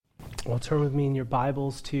Well, turn with me in your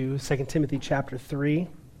Bibles to 2 Timothy chapter 3.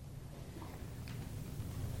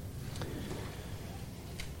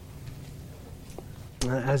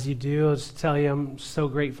 As you do, I'll just tell you I'm so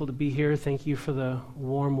grateful to be here. Thank you for the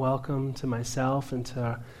warm welcome to myself and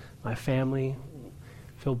to my family.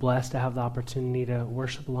 I feel blessed to have the opportunity to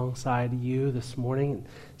worship alongside you this morning and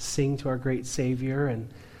sing to our great Savior.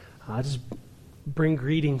 And just bring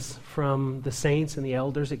greetings from the saints and the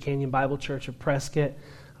elders at Canyon Bible Church of Prescott.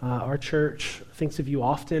 Our church thinks of you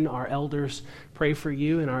often. Our elders pray for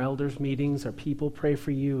you in our elders meetings. Our people pray for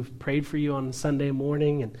you. We've prayed for you on Sunday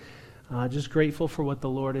morning, and just grateful for what the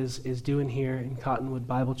Lord is doing here in Cottonwood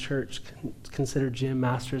Bible Church. Consider Jim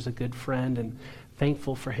Masters a good friend, and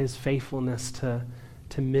thankful for his faithfulness to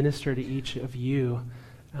minister to each of you.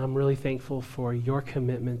 I'm really thankful for your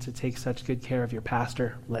commitment to take such good care of your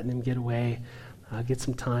pastor, letting him get away, get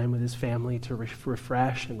some time with his family to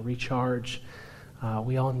refresh and recharge.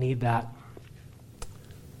 We all need that.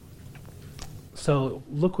 So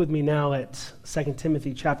look with me now at 2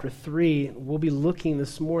 Timothy chapter 3. We'll be looking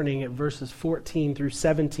this morning at verses 14 through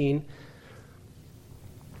 17.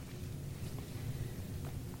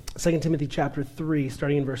 2 Timothy chapter 3,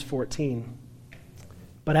 starting in verse 14.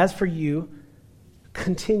 But as for you,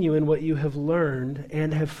 continue in what you have learned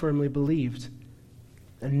and have firmly believed,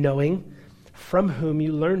 and knowing from whom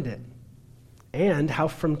you learned it, and how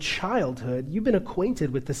from childhood you've been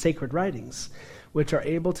acquainted with the sacred writings, which are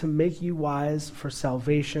able to make you wise for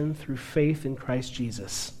salvation through faith in Christ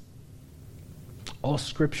Jesus. All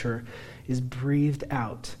Scripture is breathed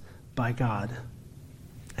out by God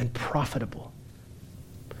and profitable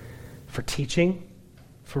for teaching,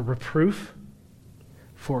 for reproof,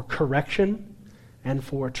 for correction, and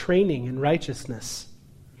for training in righteousness,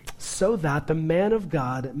 so that the man of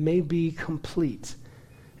God may be complete,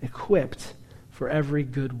 equipped for every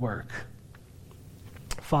good work.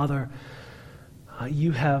 Father,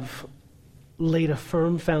 you have laid a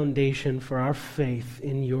firm foundation for our faith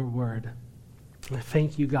in your word. And I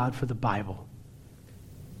thank you, God, for the Bible.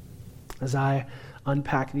 As I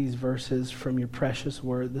unpack these verses from your precious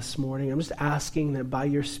word this morning, I'm just asking that by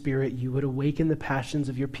your Spirit you would awaken the passions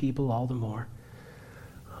of your people all the more.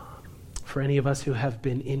 For any of us who have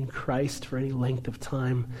been in Christ for any length of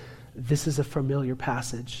time, this is a familiar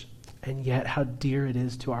passage. And yet how dear it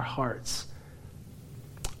is to our hearts.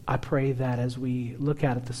 I pray that as we look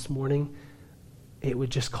at it this morning, it would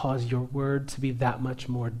just cause your word to be that much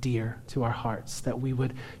more dear to our hearts, that we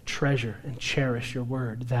would treasure and cherish your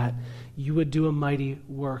word, that you would do a mighty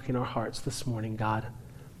work in our hearts this morning, God,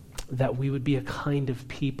 that we would be a kind of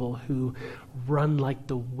people who run like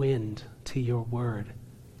the wind to your word.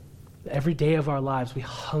 Every day of our lives, we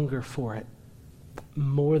hunger for it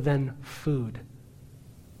more than food.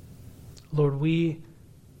 Lord, we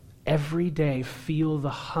every day feel the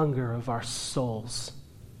hunger of our souls.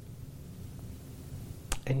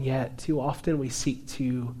 And yet, too often we seek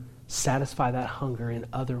to satisfy that hunger in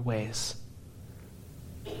other ways.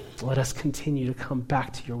 Let us continue to come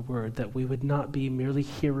back to your word, that we would not be merely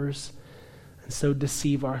hearers and so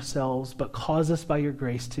deceive ourselves, but cause us by your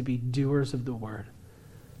grace to be doers of the word,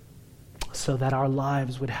 so that our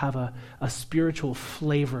lives would have a spiritual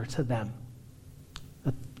flavor to them.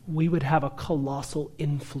 We would have a colossal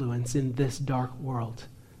influence in this dark world.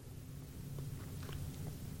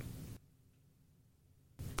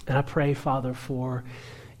 And I pray, Father, for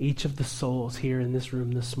each of the souls here in this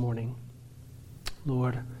room this morning.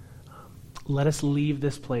 Lord, let us leave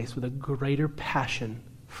this place with a greater passion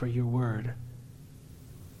for your word.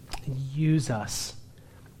 And use us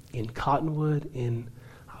in Cottonwood, in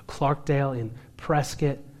Clarkdale, in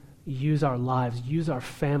Prescott. Use our lives, use our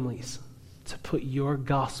families to put your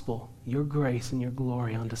gospel, your grace, and your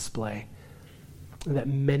glory on display, and that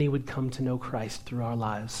many would come to know Christ through our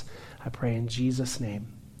lives. I pray in Jesus'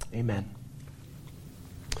 name, amen.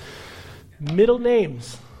 Middle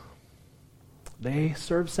names. They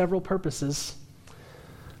serve several purposes.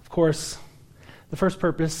 Of course, the first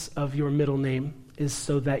purpose of your middle name is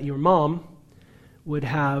so that your mom would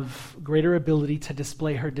have greater ability to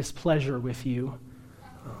display her displeasure with you.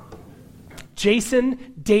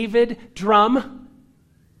 Jason David Drum,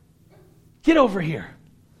 get over here.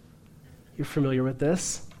 You're familiar with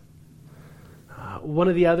this. One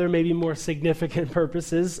of the other, maybe more significant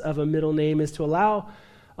purposes of a middle name is to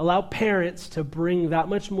allow parents to bring that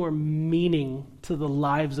much more meaning to the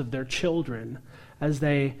lives of their children as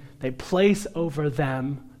they place over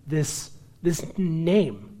them this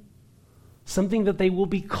name, something that they will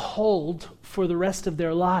be called for the rest of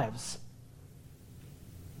their lives.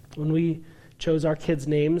 When we chose our kids'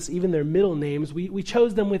 names, even their middle names, we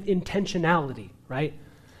chose them with intentionality, right?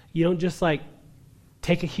 You don't just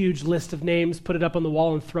take a huge list of names, put it up on the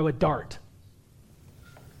wall, and throw a dart.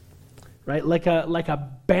 Right? Like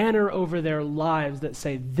a banner over their lives that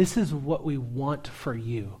say, this is what we want for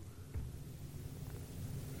you.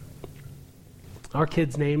 Our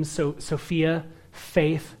kids' names, Sophia,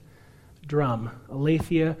 Faith, Drum.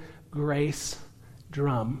 Alethea, Grace,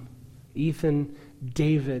 Drum. Ethan,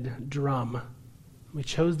 David, Drum. We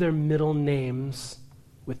chose their middle names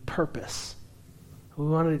with purpose. We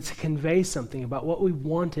wanted to convey something about what we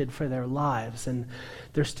wanted for their lives. And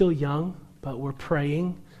they're still young, but we're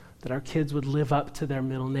praying that our kids would live up to their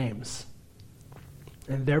middle names.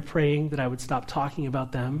 And they're praying that I would stop talking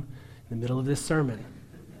about them in the middle of this sermon.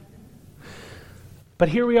 But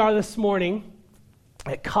here we are this morning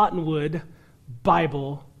at Cottonwood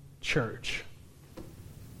Bible Church.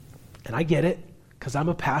 And I get it, because I'm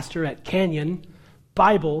a pastor at Canyon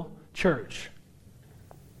Bible Church.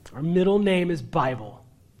 Our middle name is Bible.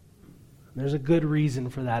 There's a good reason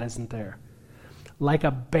for that, isn't there? Like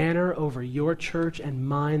a banner over your church and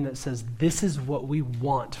mine that says, this is what we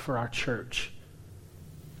want for our church.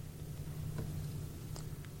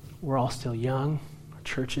 We're all still young. Our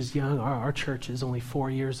church is young. Our church is only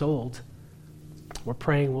 4 years old. We're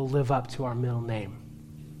praying we'll live up to our middle name.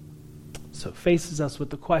 So it faces us with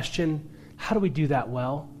the question, how do we do that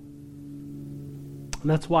well? And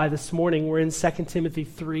that's why this morning we're in 2 Timothy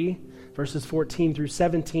 3, verses 14 through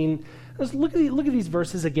 17. Let's look at these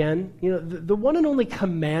verses again. You know, the one and only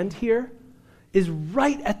command here is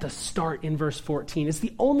right at the start in verse 14. It's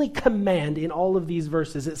the only command in all of these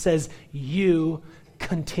verses. It says, you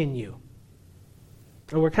continue.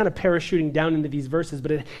 And we're kind of parachuting down into these verses,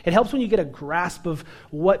 but it helps when you get a grasp of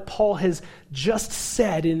what Paul has just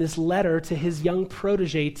said in this letter to his young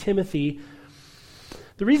protege, Timothy.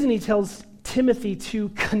 The reason he tells Timothy to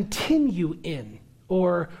continue in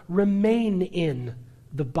or remain in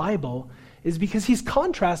the Bible is because he's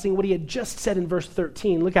contrasting what he had just said in verse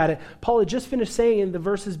 13. Look at it. Paul had just finished saying in the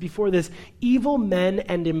verses before this, evil men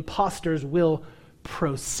and impostors will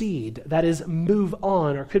proceed. That is, move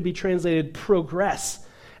on, or could be translated progress.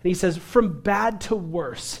 And he says, from bad to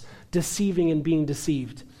worse, deceiving and being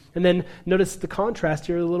deceived. And then notice the contrast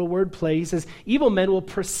here, a little word play. He says, evil men will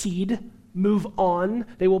proceed, move on,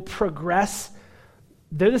 they will progress.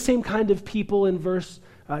 They're the same kind of people in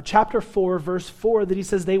chapter 4, verse 4, that he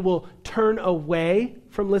says they will turn away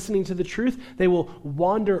from listening to the truth. They will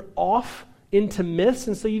wander off into myths.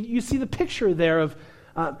 And so you see the picture there of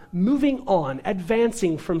moving on,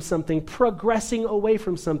 advancing from something, progressing away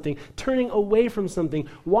from something, turning away from something,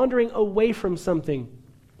 wandering away from something.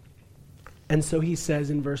 And so he says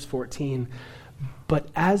in verse 14, but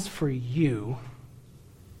as for you,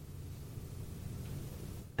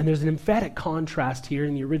 and there's an emphatic contrast here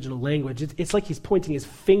in the original language. It's like he's pointing his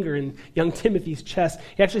finger in young Timothy's chest.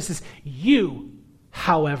 He actually says, you,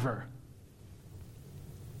 however.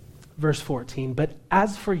 Verse 14, but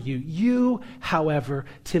as for you, however,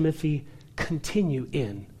 Timothy, continue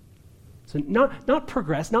in. So not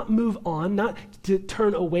progress, not move on, not to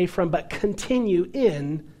turn away from, but continue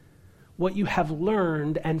in what you have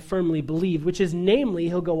learned and firmly believed, which is namely,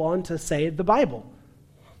 he'll go on to say, the Bible.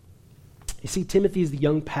 You see, Timothy is the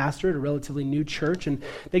young pastor at a relatively new church, and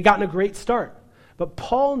they've gotten a great start. But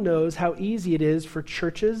Paul knows how easy it is for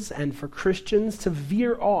churches and for Christians to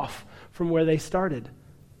veer off from where they started.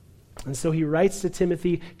 And so he writes to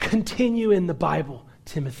Timothy, continue in the Bible,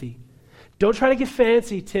 Timothy. Don't try to get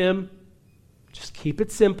fancy, Tim. Just keep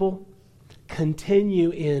it simple. Continue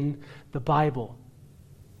in the Bible.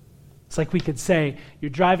 It's like we could say, you're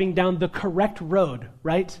driving down the correct road,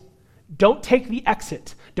 right? Don't take the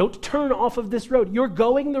exit. Don't turn off of this road. You're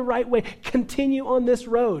going the right way. Continue on this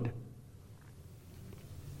road.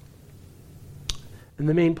 And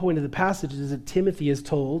the main point of the passage is that Timothy is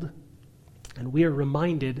told, and we are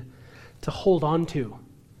reminded, to hold on to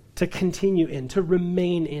continue in, to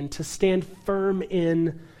remain in, to stand firm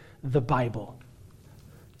in the Bible.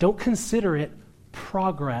 Don't consider it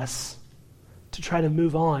progress to try to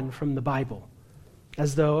move on from the Bible.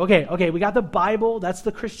 As though, okay, we got the Bible, that's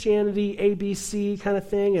the Christianity ABC kind of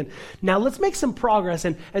thing, and now let's make some progress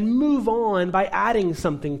and move on by adding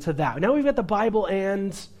something to that. Now we've got the Bible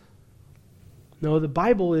and... No, the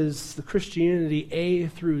Bible is the Christianity A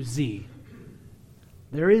through Z.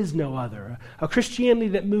 There is no other. A Christianity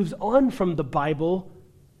that moves on from the Bible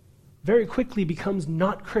very quickly becomes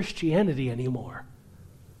not Christianity anymore.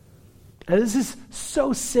 And this is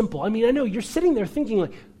so simple. I mean, I know you're sitting there thinking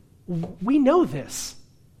like, we know this.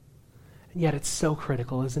 And yet it's so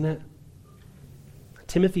critical, isn't it?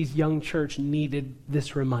 Timothy's young church needed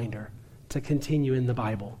this reminder to continue in the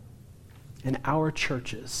Bible. And our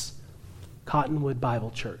churches, Cottonwood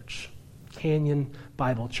Bible Church, Canyon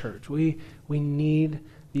Bible Church. We need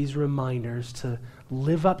these reminders to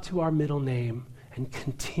live up to our middle name and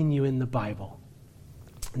continue in the Bible.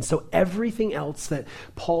 And so everything else that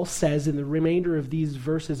Paul says in the remainder of these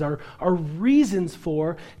verses are reasons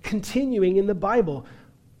for continuing in the Bible.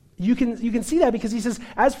 You can see that because he says,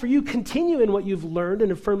 as for you, continue in what you've learned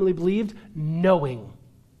and have firmly believed, knowing.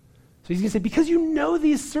 So he's going to say, because you know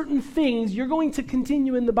these certain things, you're going to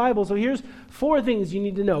continue in the Bible. So here's 4 things you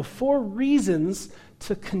need to know, 4 reasons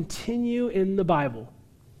to continue in the Bible.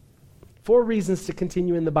 4 reasons to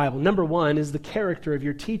continue in the Bible. Number 1 is the character of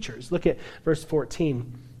your teachers. Look at verse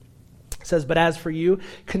 14. It says, but as for you,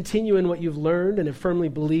 continue in what you've learned and have firmly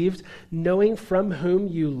believed, knowing from whom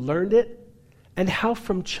you learned it, and how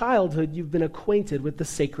from childhood you've been acquainted with the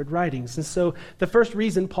sacred writings. And so the first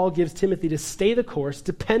reason Paul gives Timothy to stay the course,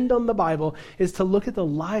 depend on the Bible, is to look at the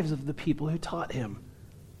lives of the people who taught him.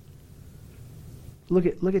 Look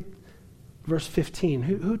at verse 15.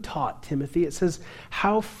 Who taught Timothy? It says,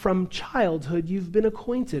 how from childhood you've been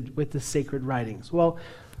acquainted with the sacred writings. Well,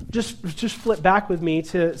 just flip back with me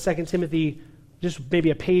to 2 Timothy, just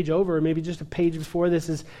maybe a page over, or maybe just a page before. This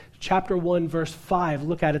is chapter 1, verse 5.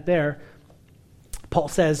 Look at it there. Paul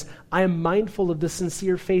says, I am mindful of the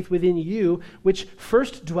sincere faith within you, which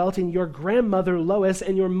first dwelt in your grandmother Lois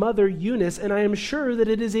and your mother Eunice, and I am sure that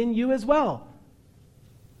it is in you as well.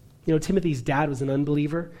 You know, Timothy's dad was an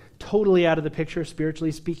unbeliever, totally out of the picture,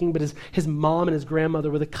 spiritually speaking, but his mom and his grandmother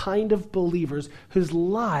were the kind of believers whose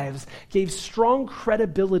lives gave strong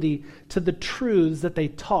credibility to the truths that they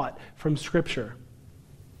taught from Scripture.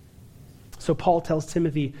 So Paul tells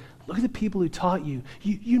Timothy, look at the people who taught you.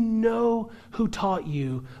 You know who taught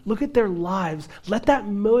you. Look at their lives. Let that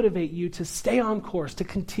motivate you to stay on course, to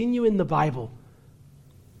continue in the Bible.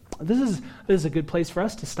 This is a good place for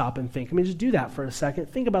us to stop and think. I mean, just do that for a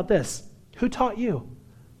second. Think about this. Who taught you?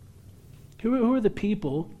 Who are the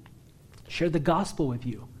people who shared the gospel with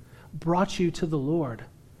you, brought you to the Lord,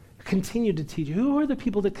 continued to teach you? Who are the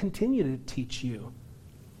people that continue to teach you?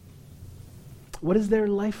 What is their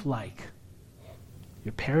life like?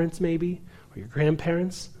 Your parents maybe, or your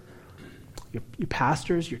grandparents, your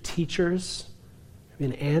pastors, your teachers,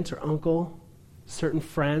 maybe an aunt or uncle, certain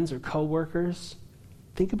friends or coworkers.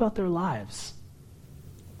 Think about their lives.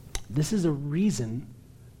 This is a reason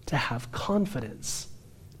to have confidence.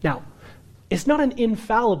 Now, it's not an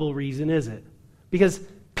infallible reason, is it? Because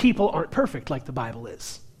people aren't perfect like the Bible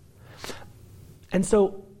is. And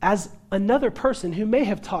so, as another person who may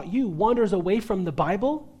have taught you wanders away from the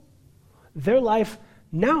Bible, their life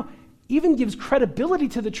now even gives credibility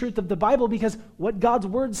to the truth of the Bible because what God's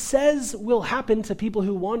word says will happen to people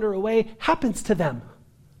who wander away happens to them.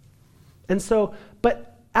 And so, but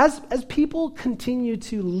as people continue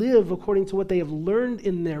to live according to what they have learned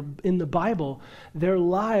in the Bible, their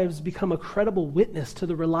lives become a credible witness to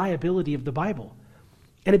the reliability of the Bible.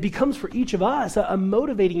 And it becomes for each of us a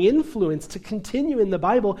motivating influence to continue in the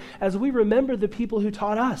Bible as we remember the people who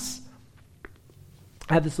taught us.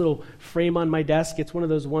 I have this little frame on my desk. It's one of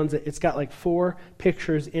those ones that it's got like 4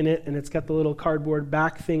 pictures in it, and it's got the little cardboard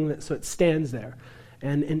back thing so it stands there.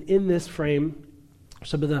 And in this frame,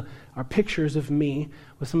 are pictures of me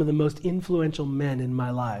with some of the most influential men in my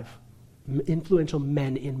life.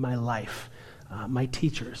 My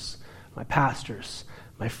teachers, my pastors,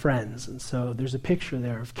 my friends. And so there's a picture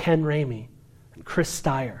there of Ken Ramey and Chris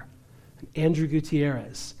Steyer and Andrew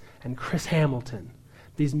Gutierrez and Chris Hamilton.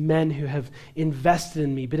 These men who have invested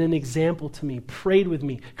in me, been an example to me, prayed with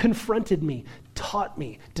me, confronted me, taught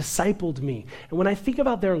me, discipled me. And when I think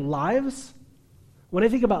about their lives, when I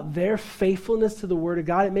think about their faithfulness to the Word of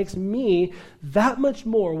God, it makes me that much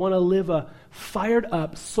more want to live a fired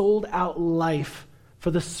up, sold out life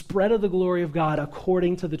for the spread of the glory of God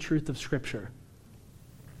according to the truth of Scripture.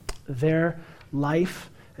 Their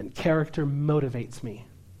life and character motivates me.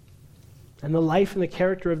 And the life and the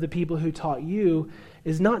character of the people who taught you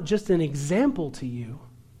is not just an example to you,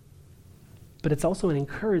 but it's also an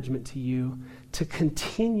encouragement to you to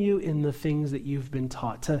continue in the things that you've been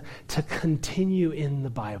taught, to continue in the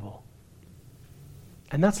Bible.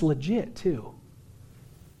 And that's legit too,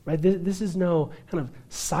 right? This is no kind of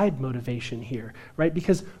side motivation here, right?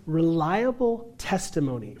 Because reliable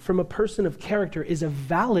testimony from a person of character is a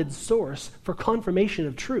valid source for confirmation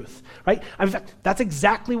of truth, right? In fact, that's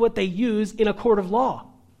exactly what they use in a court of law.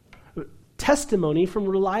 Testimony from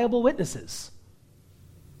reliable witnesses.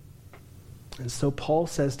 And so Paul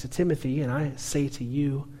says to Timothy, and I say to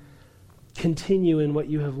you, continue in what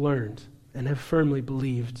you have learned and have firmly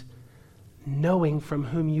believed, knowing from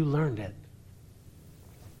whom you learned it.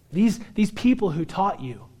 These people who taught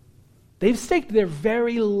you, they've staked their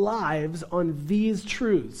very lives on these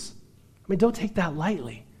truths. I mean, don't take that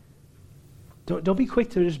lightly. Don't be quick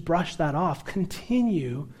to just brush that off.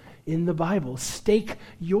 Continue in the Bible. Stake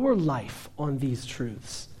your life on these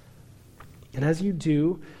truths. And as you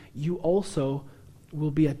do, you also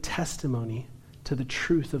will be a testimony to the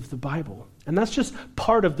truth of the Bible. And that's just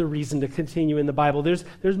part of the reason to continue in the Bible. There's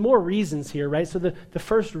more reasons here, right? So the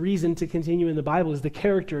first reason to continue in the Bible is the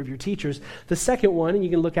character of your teachers. The second one, and you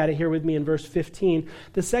can look at it here with me in verse 15,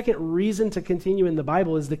 the second reason to continue in the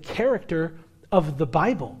Bible is the character of the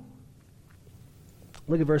Bible.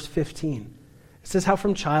 Look at verse 15. It says, how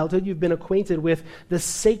from childhood you've been acquainted with the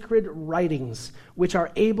sacred writings, which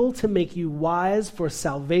are able to make you wise for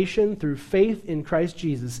salvation through faith in Christ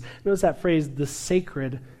Jesus. Notice that phrase, the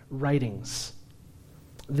sacred writings.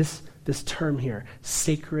 This term here,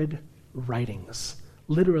 sacred writings,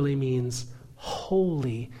 literally means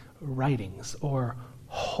holy writings or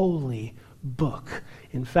holy book.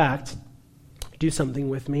 In fact, do something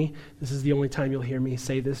with me. This is the only time you'll hear me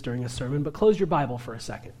say this during a sermon, but close your Bible for a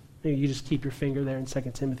second. Maybe you just keep your finger there in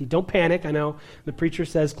 2 Timothy. Don't panic. I know the preacher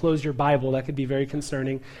says close your Bible. That could be very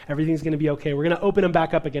concerning. Everything's going to be okay. We're going to open them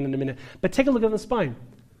back up again in a minute. But take a look at the spine.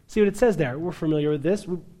 See what it says there. We're familiar with this.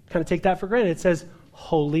 We kind of take that for granted. It says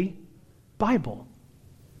Holy Bible.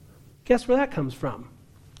 Guess where that comes from?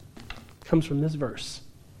 It comes from this verse.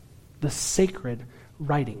 The sacred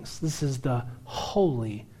writings. This is the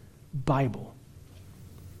Holy Bible.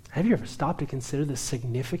 Have you ever stopped to consider the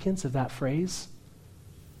significance of that phrase?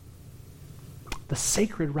 The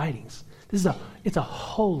sacred writings. It's a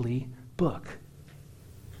holy book.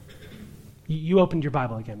 You opened your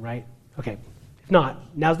Bible again, right? Okay. If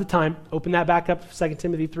not, now's the time. Open that back up, 2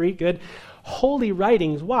 Timothy 3. Good. Holy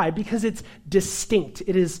writings. Why? Because it's distinct.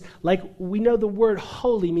 It is like we know the word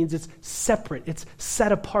holy means it's separate. It's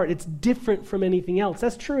set apart. It's different from anything else.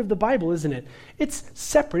 That's true of the Bible, isn't it? It's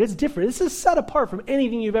separate. It's different. This is set apart from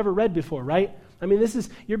anything you've ever read before, right? I mean,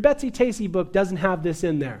 your Betsy Tacy book doesn't have this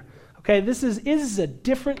in there. Okay, this is a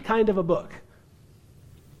different kind of a book.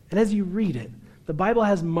 And as you read it, the Bible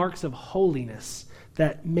has marks of holiness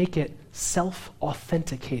that make it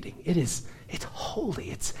self-authenticating. It's holy,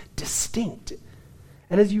 it's distinct.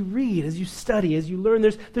 And as you read, as you study, as you learn,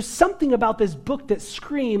 there's something about this book that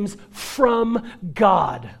screams from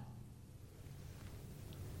God.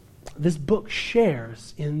 This book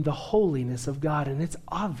shares in the holiness of God, and it's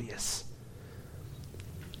obvious.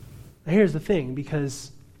 Now here's the thing,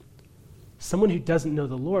 because someone who doesn't know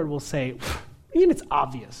the Lord will say, it's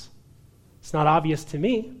obvious. It's not obvious to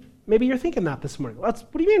me. Maybe you're thinking that this morning.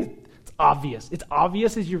 What do you mean? It's obvious. It's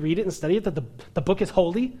obvious as you read it and study it that the book is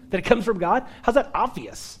holy, that it comes from God. How's that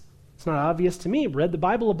obvious? It's not obvious to me. I've read the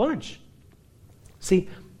Bible a bunch. See,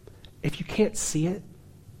 if you can't see it,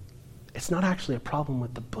 it's not actually a problem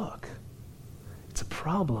with the book. It's a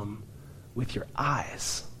problem with your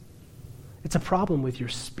eyes. It's a problem with your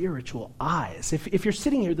spiritual eyes. If you're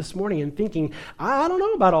sitting here this morning and thinking, I don't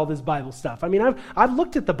know about all this Bible stuff. I mean, I've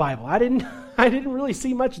looked at the Bible. I didn't really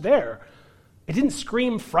see much there. It didn't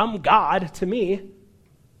scream from God to me.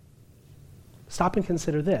 Stop and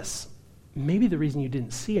consider this. Maybe the reason you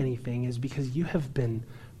didn't see anything is because you have been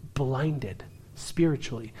blinded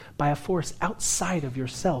spiritually by a force outside of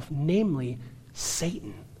yourself, namely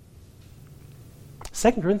Satan.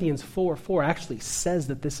 2 Corinthians 4:4 actually says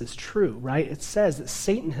that this is true, right? It says that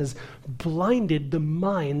Satan has blinded the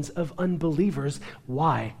minds of unbelievers.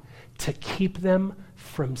 Why? To keep them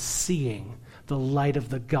from seeing the light of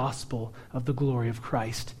the gospel of the glory of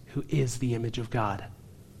Christ, who is the image of God.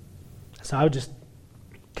 So I would just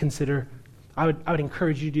consider, I would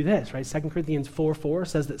encourage you to do this, right? 2 Corinthians 4:4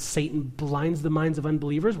 says that Satan blinds the minds of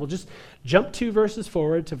unbelievers. We'll just jump 2 verses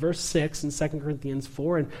forward to verse 6 in 2 Corinthians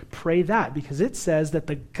 4 and pray that, because it says that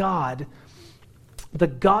the God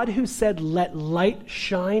who said, "Let light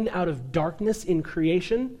shine out of darkness in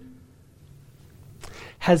creation,"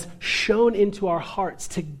 has shone into our hearts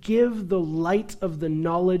to give the light of the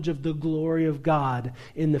knowledge of the glory of God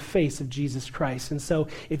in the face of Jesus Christ. And so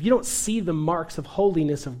if you don't see the marks of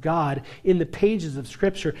holiness of God in the pages of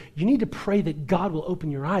Scripture, you need to pray that God will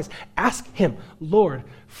open your eyes. Ask Him, "Lord,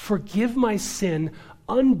 forgive my sin,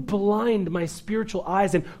 unblind my spiritual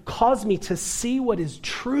eyes, and cause me to see what is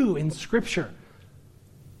true in Scripture.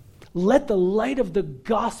 Let the light of the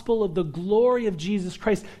gospel of the glory of Jesus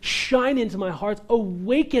Christ shine into my heart,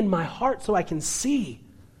 awaken my heart so I can see."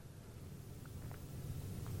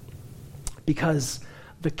 Because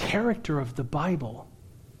the character of the Bible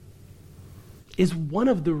is one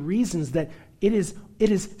of the reasons that it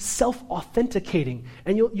is self-authenticating.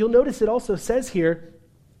 And you'll notice it also says here,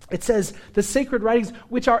 it says, the sacred writings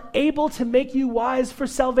which are able to make you wise for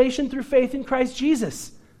salvation through faith in Christ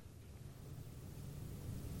Jesus.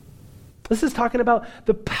 This is talking about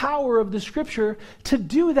the power of the Scripture to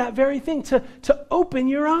do that very thing, to open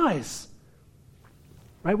your eyes.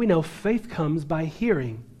 Right? We know faith comes by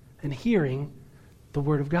hearing, and hearing the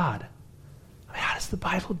Word of God. I mean, how does the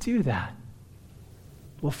Bible do that?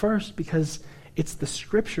 Well, first, because it's the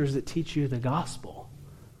Scriptures that teach you the gospel,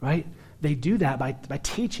 right? They do that by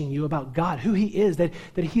teaching you about God, who He is, that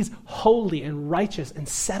He's holy and righteous and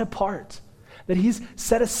set apart, that He's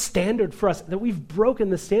set a standard for us, that we've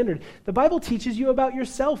broken the standard. The Bible teaches you about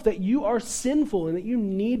yourself, that you are sinful and that you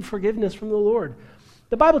need forgiveness from the Lord.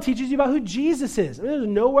 The Bible teaches you about who Jesus is. I mean, there's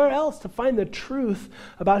nowhere else to find the truth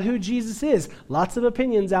about who Jesus is. Lots of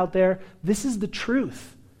opinions out there. This is the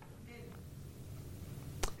truth.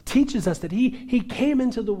 Teaches us that he came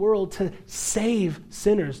into the world to save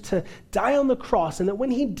sinners, to die on the cross, and that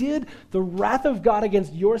when He did, the wrath of God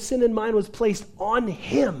against your sin and mine was placed on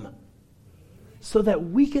Him so that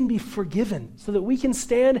we can be forgiven, so that we can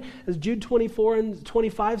stand, as Jude 24 and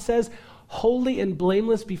 25 says, holy and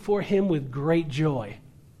blameless before Him with great joy.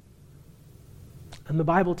 And the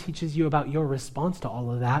Bible teaches you about your response to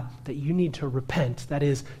all of that you need to repent. That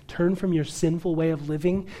is, turn from your sinful way of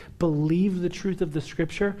living, believe the truth of the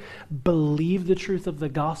Scripture, believe the truth of the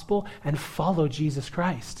gospel, and follow Jesus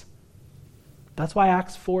Christ. That's why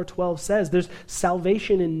Acts 4:12 says, there's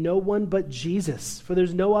salvation in no one but Jesus, for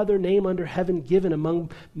there's no other name under heaven given among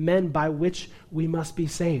men by which we must be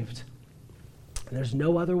saved. And there's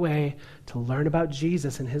no other way to learn about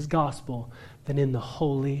Jesus and His gospel than in the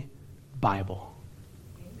Holy Bible.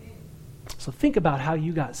 So think about how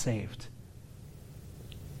you got saved.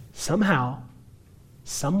 Somehow,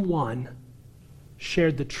 someone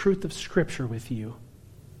shared the truth of Scripture with you,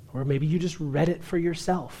 or maybe you just read it for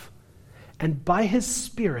yourself. And by His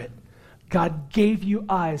Spirit, God gave you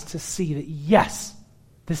eyes to see that, yes,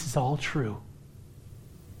 this is all true.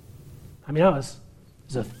 I mean, it was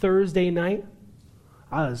a Thursday night.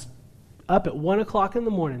 I was up at 1 o'clock in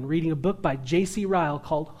the morning reading a book by J.C. Ryle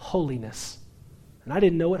called Holiness. And I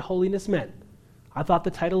didn't know what holiness meant. I thought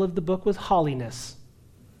the title of the book was Holliness.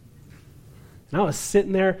 And I was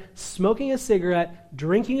sitting there smoking a cigarette,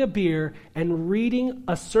 drinking a beer, and reading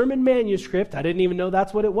a sermon manuscript. I didn't even know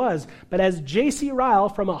that's what it was. But as J.C. Ryle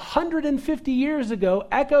from 150 years ago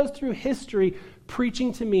echoes through history,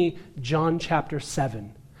 preaching to me John chapter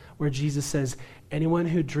 7, where Jesus says, anyone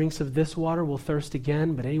who drinks of this water will thirst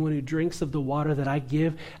again, but anyone who drinks of the water that I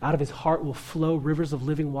give, out of his heart will flow rivers of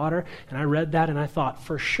living water. And I read that and I thought,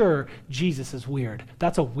 for sure, Jesus is weird.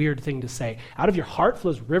 That's a weird thing to say. Out of your heart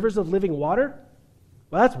flows rivers of living water?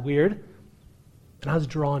 Well, that's weird. And I was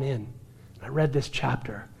drawn in. I read this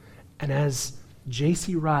chapter. And as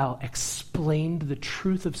J.C. Ryle explained the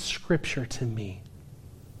truth of Scripture to me,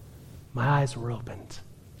 my eyes were opened.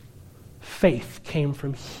 Faith came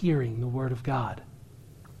from hearing the Word of God.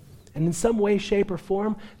 And in some way, shape, or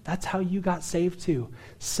form, that's how you got saved too.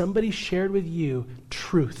 Somebody shared with you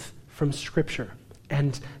truth from Scripture.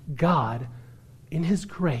 And God, in His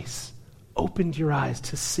grace, opened your eyes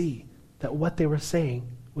to see that what they were saying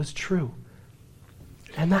was true.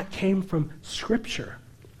 And that came from Scripture.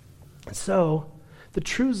 And so, the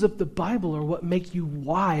truths of the Bible are what make you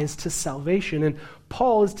wise to salvation. And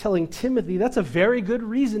Paul is telling Timothy that's a very good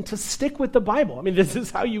reason to stick with the Bible. I mean, this is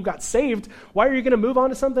how you got saved. Why are you going to move on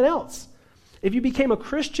to something else? If you became a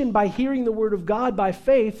Christian by hearing the Word of God by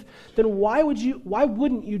faith, then why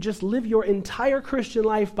wouldn't you just live your entire Christian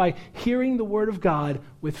life by hearing the Word of God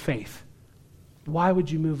with faith? Why would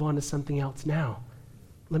you move on to something else now?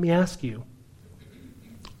 Let me ask you,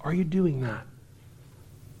 are you doing that?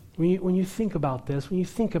 When you think about this, when you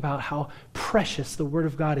think about how precious the Word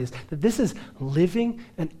of God is, that this is living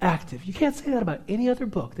and active. You can't say that about any other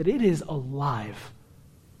book, that it is alive.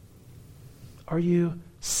 Are you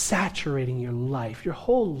saturating your life, your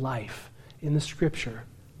whole life, in the Scripture?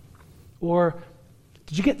 Or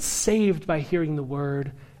did you get saved by hearing the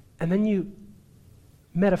Word, and then you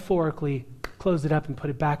metaphorically close it up and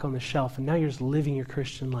put it back on the shelf, and now you're just living your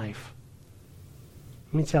Christian life?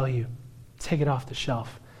 Let me tell you, take it off the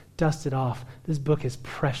shelf. Dust it off. This book is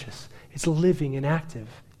precious. It's living and active.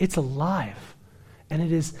 It's alive. And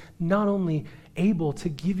it is not only able to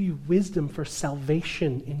give you wisdom for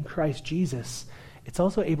salvation in Christ Jesus, it's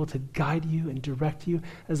also able to guide you and direct you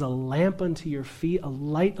as a lamp unto your feet, a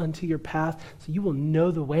light unto your path, so you will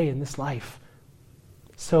know the way in this life.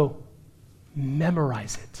 So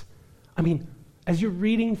memorize it. I mean, as you're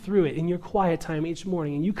reading through it in your quiet time each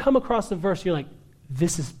morning, and you come across a verse, you're like,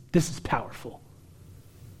 this is powerful.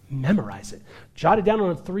 Memorize it. Jot it down on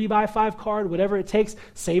a 3x5 card, whatever it takes.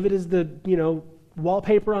 Save it as the,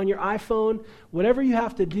 wallpaper on your iPhone. Whatever you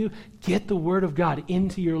have to do, get the Word of God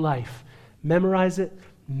into your life. Memorize it,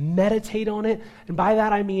 meditate on it. And by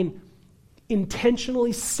that I mean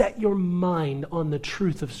intentionally set your mind on the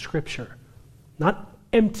truth of Scripture. Not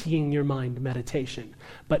emptying your mind meditation,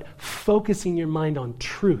 but focusing your mind on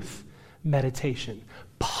truth meditation.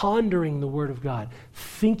 Pondering the Word of God,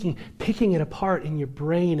 thinking, picking it apart in your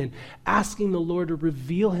brain and asking the Lord to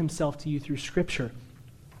reveal himself to you through Scripture.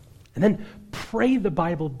 And then pray the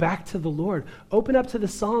Bible back to the Lord. Open up to the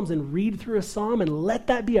Psalms and read through a psalm and let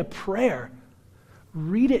that be a prayer.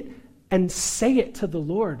 Read it and say it to the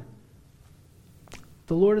Lord.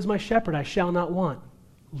 The Lord is my shepherd, I shall not want.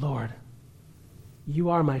 Lord, you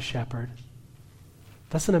are my shepherd.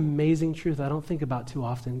 That's an amazing truth I don't think about too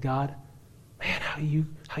often. God, man,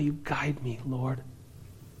 how you guide me, Lord.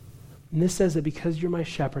 And this says that because you're my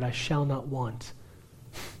shepherd, I shall not want.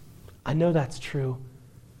 I know that's true.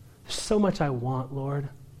 There's so much I want, Lord.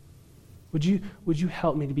 Would you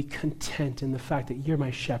help me to be content in the fact that you're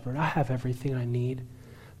my shepherd? I have everything I need.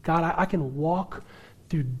 God, I can walk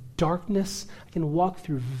through darkness. I can walk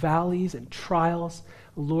through valleys and trials.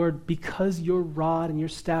 Lord, because your rod and your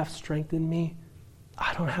staff strengthen me,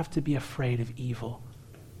 I don't have to be afraid of evil.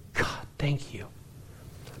 God, thank you.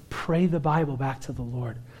 Pray the Bible back to the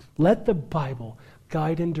Lord. Let the Bible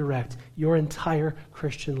guide and direct your entire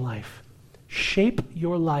Christian life. Shape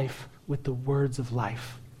your life with the words of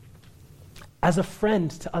life. As a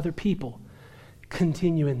friend to other people,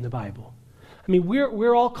 continue in the Bible. I mean,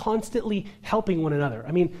 we're all constantly helping one another.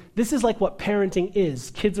 I mean, this is like what parenting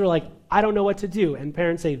is. Kids are like, I don't know what to do. And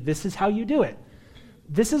parents say, this is how you do it.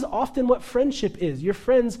 This is often what friendship is. Your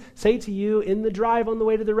friends say to you in the drive on the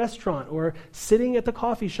way to the restaurant or sitting at the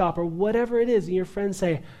coffee shop or whatever it is, and your friends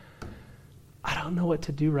say, I don't know what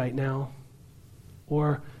to do right now.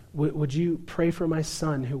 Or would you pray for my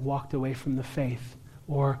son who walked away from the faith?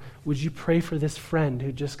 Or would you pray for this friend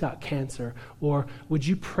who just got cancer? Or would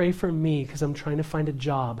you pray for me because I'm trying to find a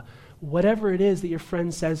job? Whatever it is that your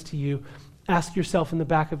friend says to you, ask yourself in the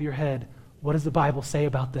back of your head, what does the Bible say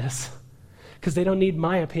about this? Because they don't need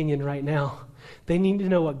my opinion right now. They need to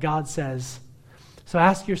know what God says. So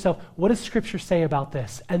ask yourself, what does Scripture say about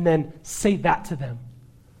this? And then say that to them.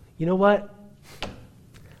 You know what?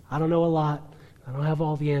 I don't know a lot. I don't have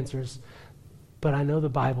all the answers. But I know the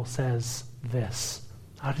Bible says this.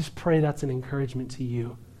 I just pray that's an encouragement to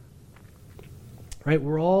you. Right?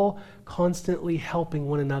 We're all constantly helping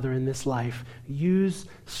one another in this life. Use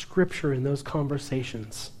Scripture in those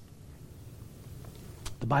conversations.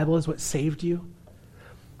 The Bible is what saved you.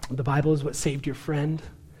 The Bible is what saved your friend.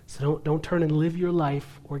 So don't turn and live your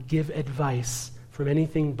life or give advice from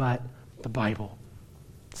anything but the Bible.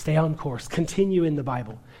 Stay on course. Continue in the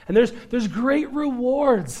Bible. And there's great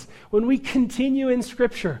rewards when we continue in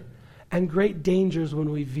Scripture and great dangers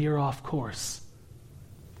when we veer off course.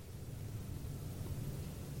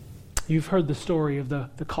 You've heard the story of the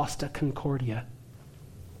Costa Concordia,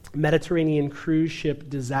 Mediterranean cruise ship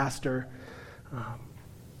disaster.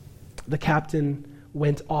 The captain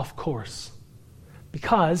went off course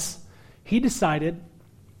because he decided,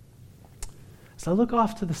 so I look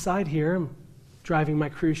off to the side here, I'm driving my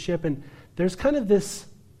cruise ship, and there's kind of this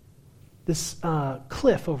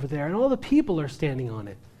cliff over there, and all the people are standing on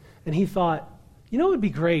it. And he thought, you know what would be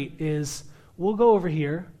great is we'll go over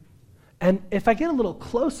here, and if I get a little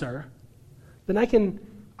closer, then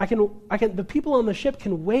the people on the ship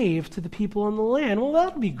can wave to the people on the land. Well,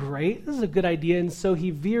 that would be great. This is a good idea. And so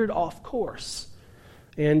he veered off course.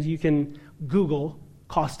 And you can Google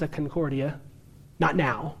Costa Concordia, not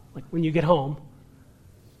now, like when you get home.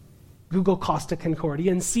 Google Costa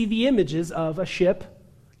Concordia and see the images of a ship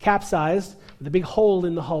capsized with a big hole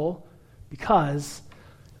in the hull because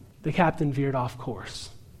the captain veered off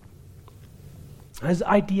course. His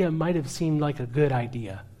idea might have seemed like a good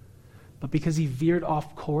idea, but because he veered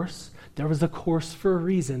off course, there was a course for a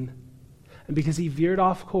reason. And because he veered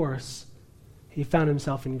off course, he found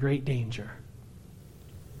himself in great danger.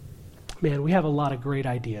 Man, we have a lot of great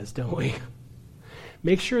ideas, don't we?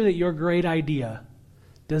 Make sure that your great idea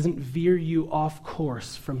doesn't veer you off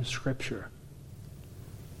course from Scripture.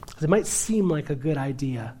 Because it might seem like a good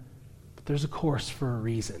idea, but there's a course for a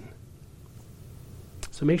reason.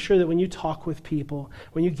 So make sure that when you talk with people,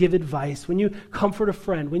 when you give advice, when you comfort a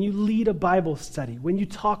friend, when you lead a Bible study, when you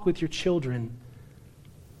talk with your children,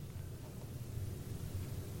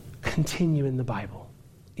 continue in the Bible.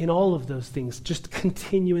 In all of those things, just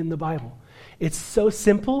continue in the Bible. It's so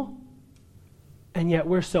simple, and yet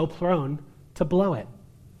we're so prone to blow it.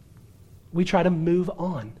 We try to move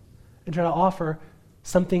on and try to offer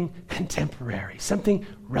something contemporary, something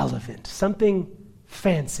relevant, something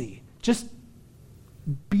fancy. Just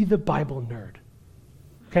be the Bible nerd.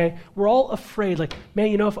 Okay? We're all afraid, like,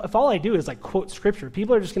 man, if all I do is like quote scripture,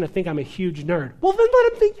 people are just going to think I'm a huge nerd. Well, then let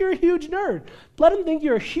them think you're a huge nerd. Let them think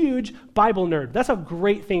you're a huge Bible nerd. That's a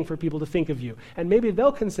great thing for people to think of you. And maybe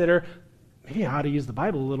they'll consider, maybe I ought to use the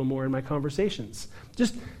Bible a little more in my conversations.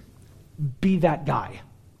 Just be that guy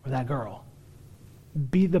or that girl.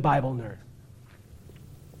 Be the Bible nerd.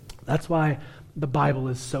 That's why the Bible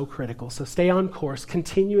is so critical. So stay on course,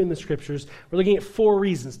 continue in the scriptures. We're looking at 4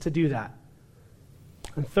 reasons to do that.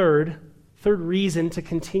 And third reason to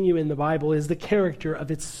continue in the Bible is the character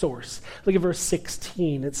of its source. Look at verse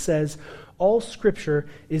 16. It says, all scripture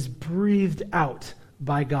is breathed out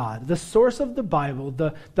by God. The source of the Bible,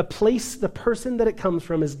 the place, the person that it comes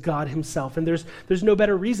from is God himself. And there's no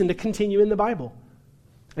better reason to continue in the Bible.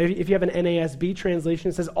 If you have an NASB translation,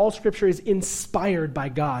 it says all scripture is inspired by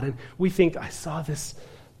God. And we think, I saw this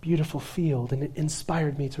beautiful field and it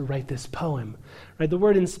inspired me to write this poem. Right? The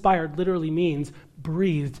word inspired literally means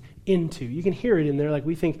breathed into. You can hear it in there, like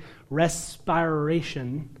we think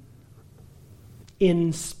respiration,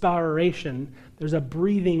 inspiration. There's a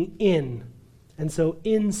breathing in. And so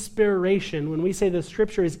inspiration, when we say the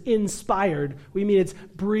scripture is inspired, we mean it's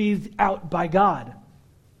breathed out by God.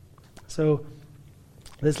 So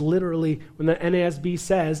this literally, when the NASB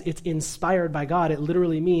says it's inspired by God, it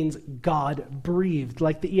literally means God breathed,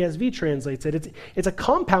 like the ESV translates it. It's a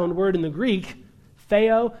compound word in the Greek,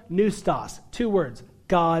 theo neustos, 2 words,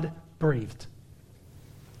 God breathed.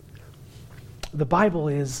 The Bible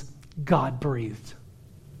is God breathed.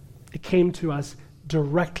 It came to us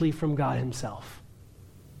directly from God himself.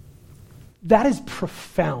 That is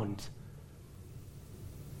profound.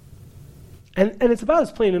 And it's about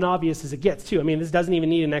as plain and obvious as it gets, too. I mean, this doesn't even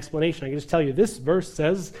need an explanation. I can just tell you, this verse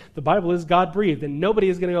says the Bible is God-breathed, and nobody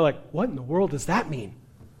is going to go like, what in the world does that mean?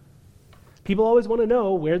 People always want to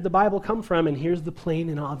know, where did the Bible come from? And here's the plain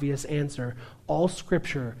and obvious answer. All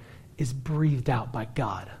Scripture is breathed out by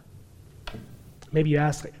God. Maybe you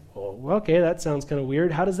ask, like, well, okay, that sounds kind of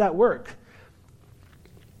weird. How does that work?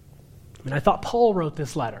 I mean, I thought Paul wrote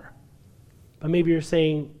this letter. But maybe you're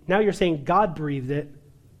saying God breathed it.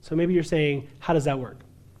 So maybe you're saying, how does that work?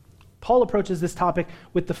 Paul approaches this topic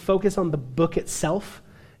with the focus on the book itself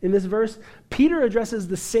in this verse. Peter addresses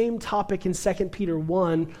the same topic in 2 Peter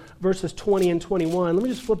 1, verses 20 and 21. Let me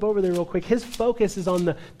just flip over there real quick. His focus is on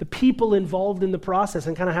the people involved in the process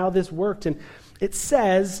and kind of how this worked. And it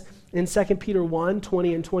says in 2 Peter 1,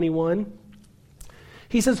 20 and 21,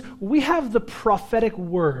 he says, we have the prophetic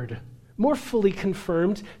word more fully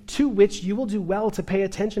confirmed, to which you will do well to pay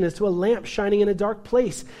attention as to a lamp shining in a dark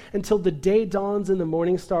place until the day dawns and the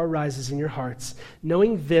morning star rises in your hearts.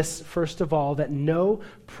 Knowing this, first of all, that no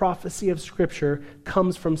prophecy of Scripture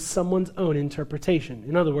comes from someone's own interpretation.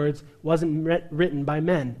 In other words, wasn't written by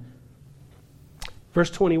men.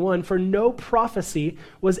 Verse 21, for no prophecy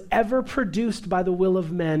was ever produced by the will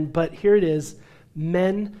of men, but here it is,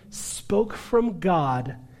 men spoke from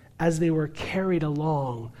God as they were carried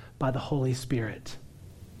along by the Holy Spirit.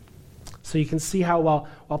 So you can see how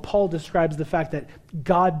while Paul describes the fact that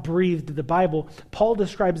God breathed the Bible, Paul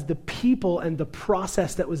describes the people and the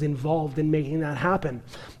process that was involved in making that happen.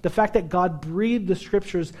 The fact that God breathed the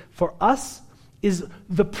Scriptures for us is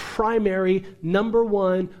the primary, number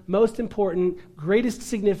one, most important, greatest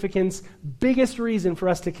significance, biggest reason for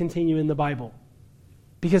us to continue in the Bible.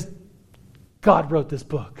 Because God wrote this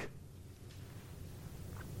book.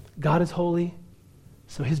 God is holy.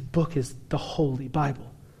 So his book is the Holy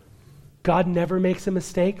Bible. God never makes a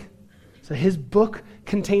mistake, so his book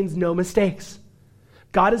contains no mistakes.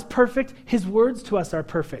 God is perfect, his words to us are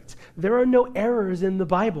perfect. There are no errors in the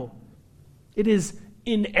Bible. It is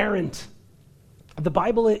inerrant. The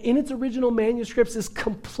Bible in its original manuscripts is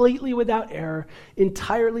completely without error,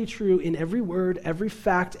 entirely true in every word, every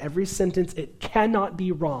fact, every sentence. It cannot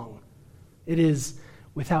be wrong. It is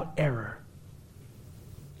without error.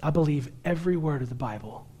 I believe every word of the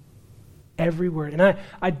Bible. Every word. And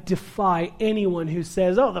I defy anyone who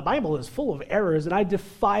says, oh, the Bible is full of errors, and I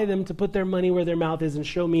defy them to put their money where their mouth is and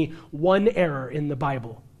show me one error in the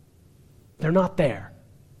Bible. They're not there.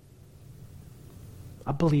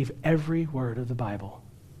 I believe every word of the Bible.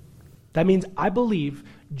 That means I believe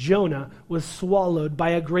Jonah was swallowed by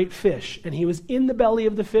a great fish, and he was in the belly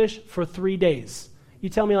of the fish for 3 days. You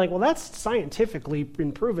tell me, like, well, that's scientifically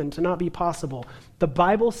been proven to not be possible. The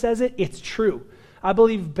Bible says it, it's true. I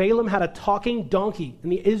believe Balaam had a talking donkey,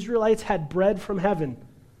 and the Israelites had bread from heaven.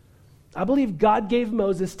 I believe God gave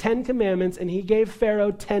Moses 10 commandments, and he gave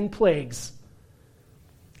Pharaoh 10 plagues.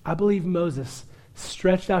 I believe Moses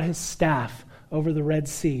stretched out his staff over the Red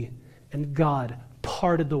Sea, and God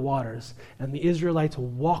parted the waters, and the Israelites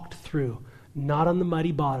walked through, not on the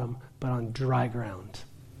muddy bottom, but on dry ground.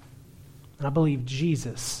 And I believe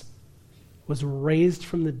Jesus was raised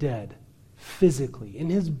from the dead physically in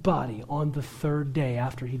his body on the third day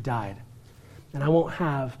after he died. And I won't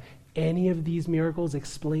have any of these miracles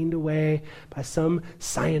explained away by some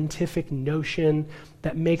scientific notion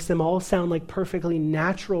that makes them all sound like perfectly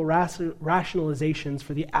natural rationalizations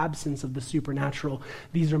for the absence of the supernatural.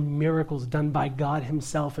 These are miracles done by God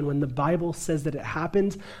himself, and when the Bible says that it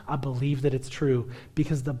happened, I believe that it's true,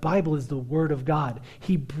 because the Bible is the Word of God.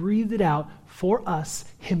 He breathed it out for us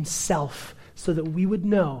himself so that we would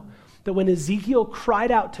know that when Ezekiel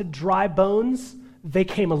cried out to dry bones, they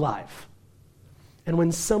came alive. And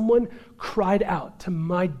when someone cried out to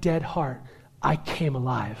my dead heart, I came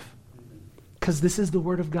alive. Because this is the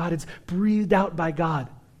Word of God. It's breathed out by God.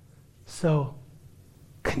 So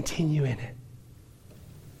continue in it.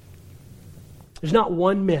 There's not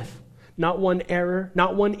one myth, not one error,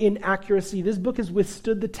 not one inaccuracy. This book has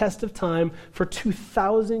withstood the test of time for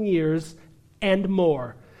 2,000 years and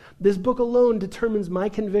more. This book alone determines my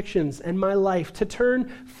convictions and my life. To turn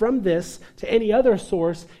from this to any other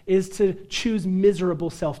source is to choose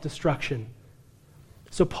miserable self-destruction.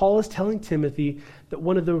 So Paul is telling Timothy that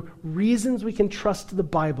one of the reasons we can trust the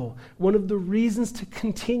Bible, one of the reasons to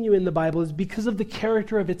continue in the Bible is because of the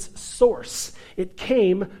character of its source. It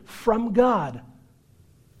came from God.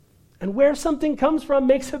 And where something comes from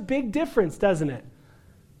makes a big difference, doesn't it?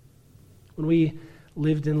 When we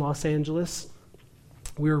lived in Los Angeles,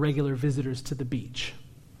 we were regular visitors to the beach.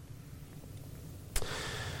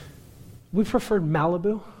 We preferred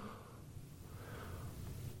Malibu,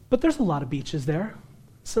 but there's a lot of beaches there.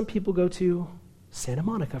 Some people go to Santa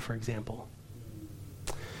Monica, for example.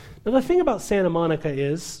 Now, the thing about Santa Monica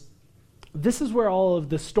is, this is where all of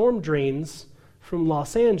the storm drains from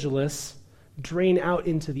Los Angeles drain out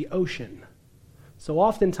into the ocean. So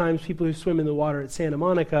oftentimes, people who swim in the water at Santa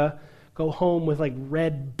Monica go home with like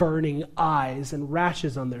red burning eyes and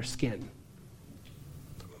rashes on their skin.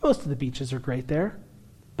 Most of the beaches are great there,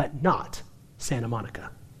 but not Santa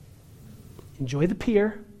Monica. Enjoy the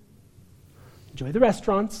pier, enjoy the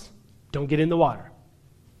restaurants, don't get in the water.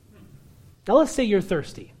 Now let's say you're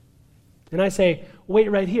thirsty, and I say,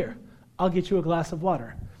 wait right here, I'll get you a glass of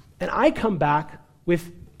water. And I come back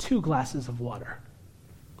with 2 glasses of water.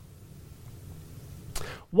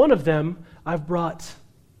 One of them I've brought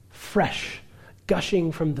fresh,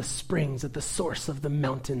 gushing from the springs at the source of the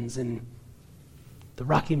mountains in the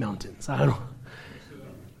Rocky Mountains. I don't know.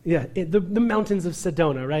 Yeah, the mountains of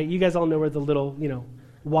Sedona, right? You guys all know where the little,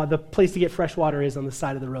 the place to get fresh water is on the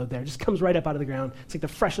side of the road there. It just comes right up out of the ground. It's like the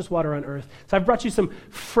freshest water on earth. So I've brought you some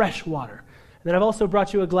fresh water. And then I've also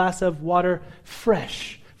brought you a glass of water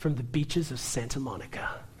fresh from the beaches of Santa Monica.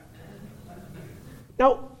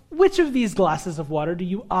 Now, which of these glasses of water do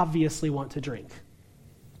you obviously want to drink?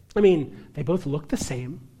 I mean, they both look the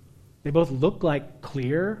same. They both look like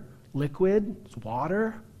clear, liquid, it's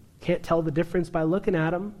water. Can't tell the difference by looking at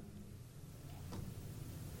them.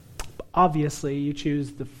 But obviously, you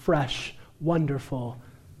choose the fresh, wonderful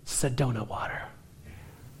Sedona water.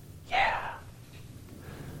 Yeah.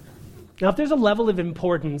 Now, if there's a level of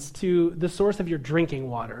importance to the source of your drinking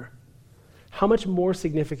water, how much more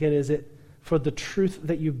significant is it for the truth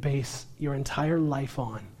that you base your entire life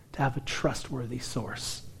on to have a trustworthy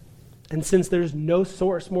source? And since there's no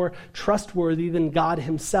source more trustworthy than God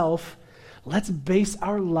himself, let's base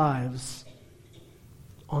our lives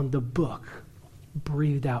on the book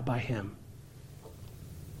breathed out by him.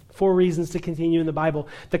 4 reasons to continue in the Bible: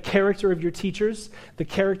 the character of your teachers, the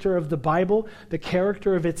character of the Bible, the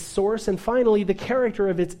character of its source, and finally, the character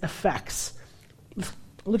of its effects.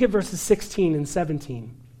 Look at verses 16 and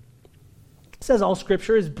 17. It says all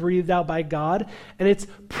Scripture is breathed out by God, and it's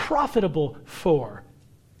profitable for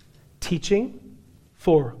teaching,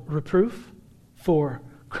 for reproof, for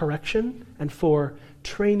correction, and for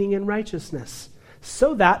training in righteousness,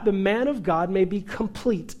 so that the man of God may be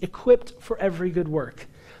complete, equipped for every good work.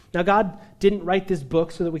 Now, God didn't write this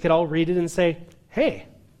book so that we could all read it and say, hey,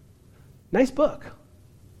 nice book.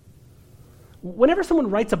 Whenever someone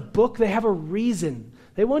writes a book, they have a reason.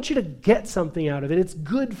 They want you to get something out of it. It's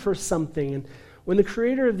good for something. And when the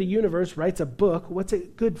creator of the universe writes a book, what's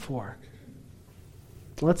it good for?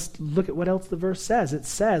 Let's look at what else the verse says. It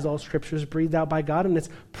says all Scripture is breathed out by God, and it's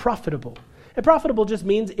profitable. And profitable just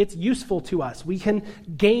means it's useful to us. We can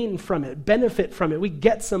gain from it, benefit from it. We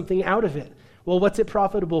get something out of it. Well, what's it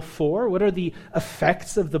profitable for? What are the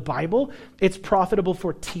effects of the Bible? It's profitable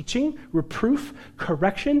for teaching, reproof,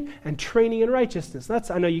 correction, and training in righteousness.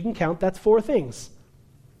 I know you can count, that's 4 things.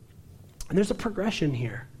 And there's a progression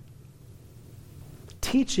here.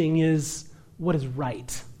 Teaching is what is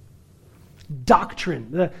right.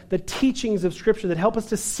 doctrine, the teachings of Scripture that help us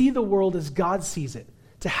to see the world as God sees it,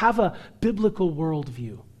 to have a biblical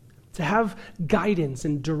worldview, to have guidance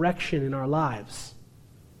and direction in our lives.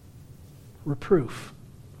 Reproof.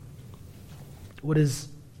 What is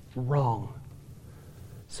wrong?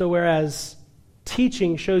 So whereas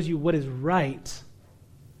teaching shows you what is right,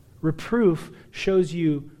 reproof shows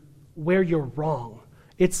you where you're wrong.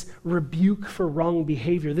 It's rebuke for wrong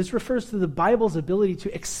behavior. This refers to the Bible's ability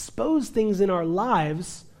to expose things in our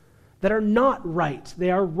lives that are not right.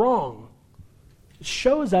 They are wrong. It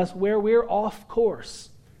shows us where we're off course.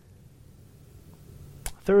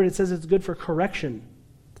 Third, it says it's good for correction.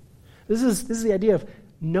 This is the idea of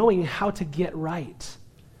knowing how to get right.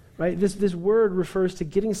 Right? This word refers to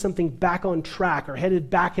getting something back on track or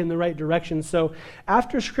headed back in the right direction. So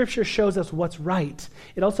after Scripture shows us what's right,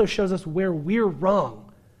 it also shows us where we're wrong.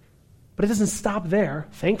 But it doesn't stop there,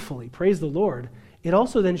 thankfully. Praise the Lord. It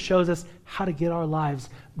also then shows us how to get our lives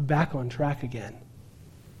back on track again.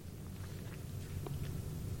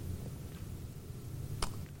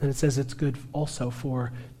 And it says it's good also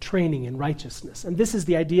for training in righteousness. And this is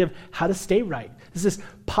the idea of how to stay right. This is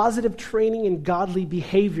positive training in godly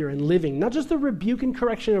behavior and living, not just the rebuke and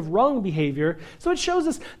correction of wrong behavior. So it shows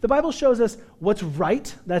us, the Bible shows us what's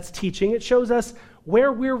right, that's teaching. It shows us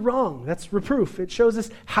where we're wrong, that's reproof. It shows us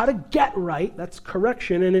how to get right, that's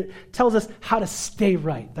correction. And it tells us how to stay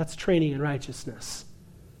right, that's training in righteousness.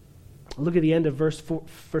 Look at the end of verse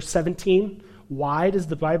 17. Why does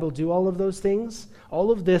the Bible do all of those things?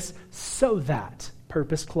 All of this so that,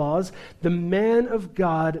 purpose clause, the man of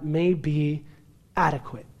God may be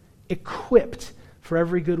adequate, equipped for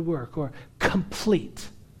every good work, or complete.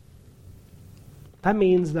 That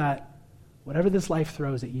means that whatever this life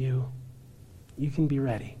throws at you, you can be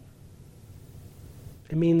ready.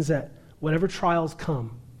 It means that whatever trials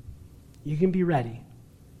come, you can be ready.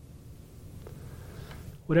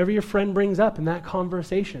 Whatever your friend brings up in that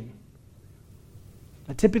conversation,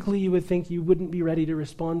 that typically you would think you wouldn't be ready to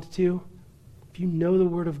respond to, if you know the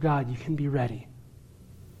Word of God, you can be ready.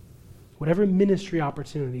 Whatever ministry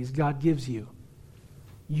opportunities God gives you,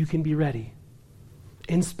 you can be ready.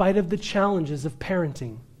 In spite of the challenges of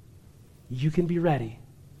parenting, you can be ready.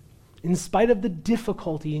 In spite of the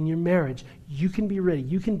difficulty in your marriage, you can be ready.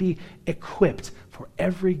 You can be equipped for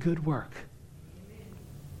every good work.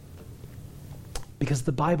 Because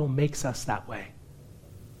the Bible makes us that way.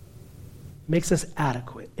 Makes us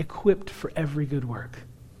adequate, equipped for every good work.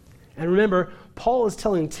 And remember, Paul is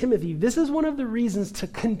telling Timothy, this is one of the reasons to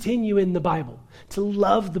continue in the Bible, to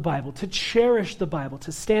love the Bible, to cherish the Bible,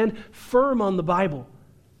 to stand firm on the Bible.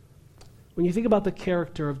 When you think about the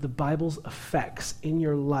character of the Bible's effects in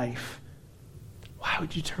your life, why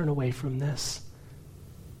would you turn away from this?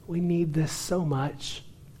 We need this so much.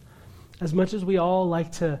 As much as we all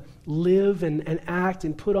like to live and act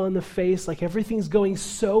and put on the face like everything's going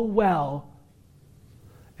so well,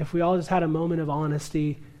 if we all just had a moment of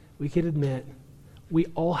honesty, we could admit we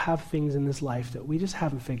all have things in this life that we just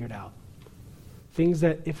haven't figured out. Things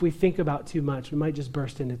that if we think about too much, we might just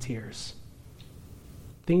burst into tears.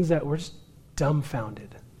 Things that we're just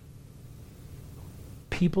dumbfounded.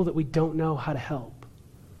 People that we don't know how to help.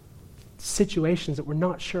 Situations that we're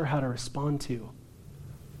not sure how to respond to.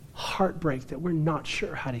 Heartbreak that we're not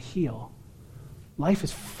sure how to heal. Life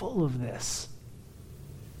is full of this.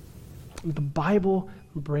 The Bible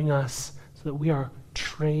will bring us so that we are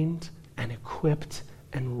trained and equipped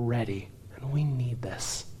and ready. And we need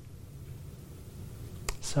this.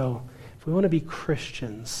 So, if we want to be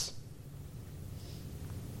Christians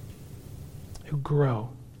who grow,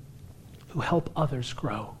 who help others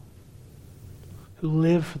grow, who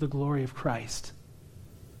live for the glory of Christ,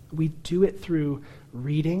 we do it through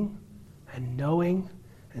reading and knowing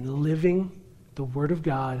and living the Word of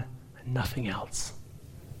God and nothing else.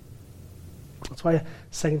 That's why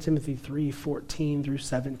 2 Timothy 3:14 through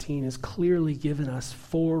 17 has clearly given us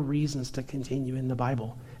 4 reasons to continue in the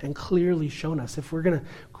Bible and clearly shown us if we're going to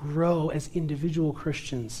grow as individual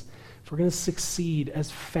Christians, if we're going to succeed as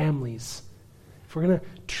families, if we're going to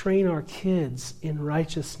train our kids in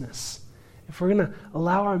righteousness, if we're going to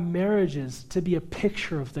allow our marriages to be a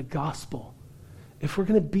picture of the gospel, if we're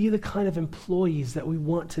going to be the kind of employees that we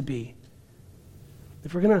want to be,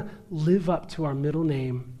 if we're going to live up to our middle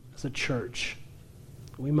name as a church,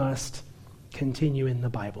 we must continue in the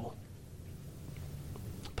Bible.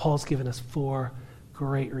 Paul's given us 4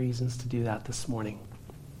 great reasons to do that this morning.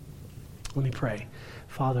 Let me pray.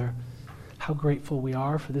 Father, how grateful we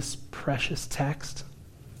are for this precious text.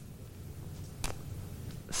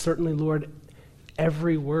 Certainly, Lord,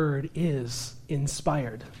 every word is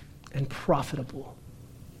inspired and profitable.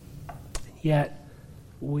 And yet,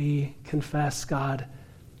 we confess, God,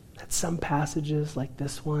 that some passages like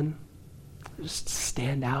this one just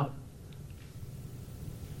stand out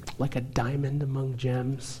like a diamond among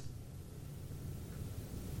gems.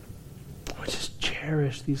 We just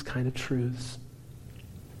cherish these kind of truths.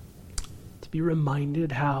 To be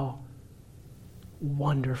reminded how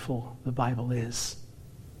wonderful the Bible is.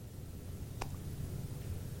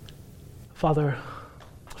 Father,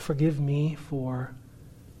 forgive me for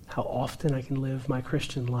how often I can live my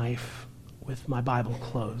Christian life with my Bible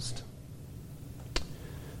closed.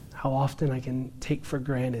 How often I can take for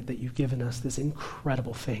granted that you've given us this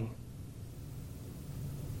incredible thing.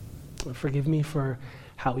 Forgive me for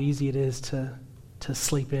how easy it is to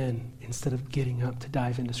sleep in instead of getting up to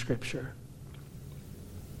dive into Scripture.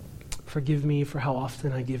 Forgive me for how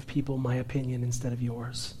often I give people my opinion instead of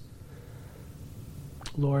yours.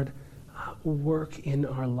 Lord, work in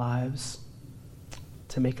our lives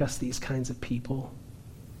to make us these kinds of people.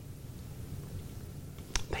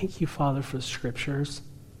 Thank you, Father, for the Scriptures.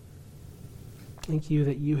 Thank you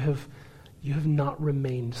that you have not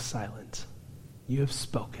remained silent. You have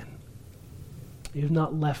spoken. You have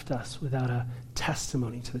not left us without a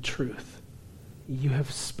testimony to the truth. You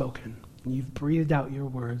have spoken. You've breathed out your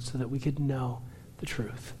words so that we could know the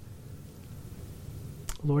truth.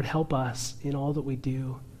 Lord, help us in all that we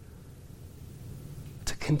do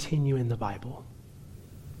to continue in the Bible.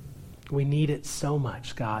 We need it so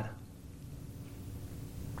much, God.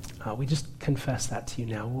 We just confess that to you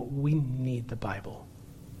now. We need the Bible.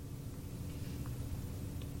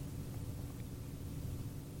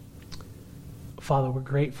 Father, we're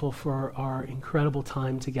grateful for our incredible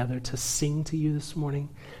time together to sing to you this morning,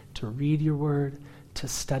 to read your word, to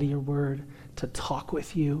study your word, to talk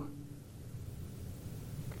with you.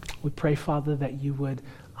 We pray, Father, that you would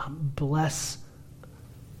bless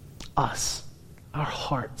us, our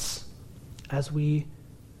hearts, as we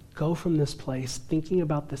go from this place thinking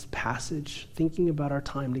about this passage, thinking about our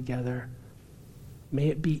time together. May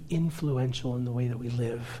it be influential in the way that we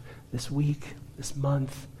live this week, this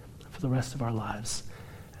month, for the rest of our lives.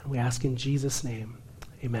 And we ask in Jesus' name,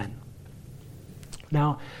 amen.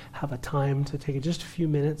 Now, have a time to take just a few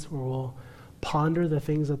minutes where we'll ponder the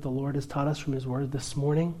things that the Lord has taught us from his word this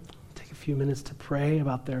morning. Take a few minutes to pray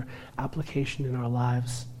about their application in our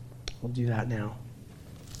lives. We'll do that now.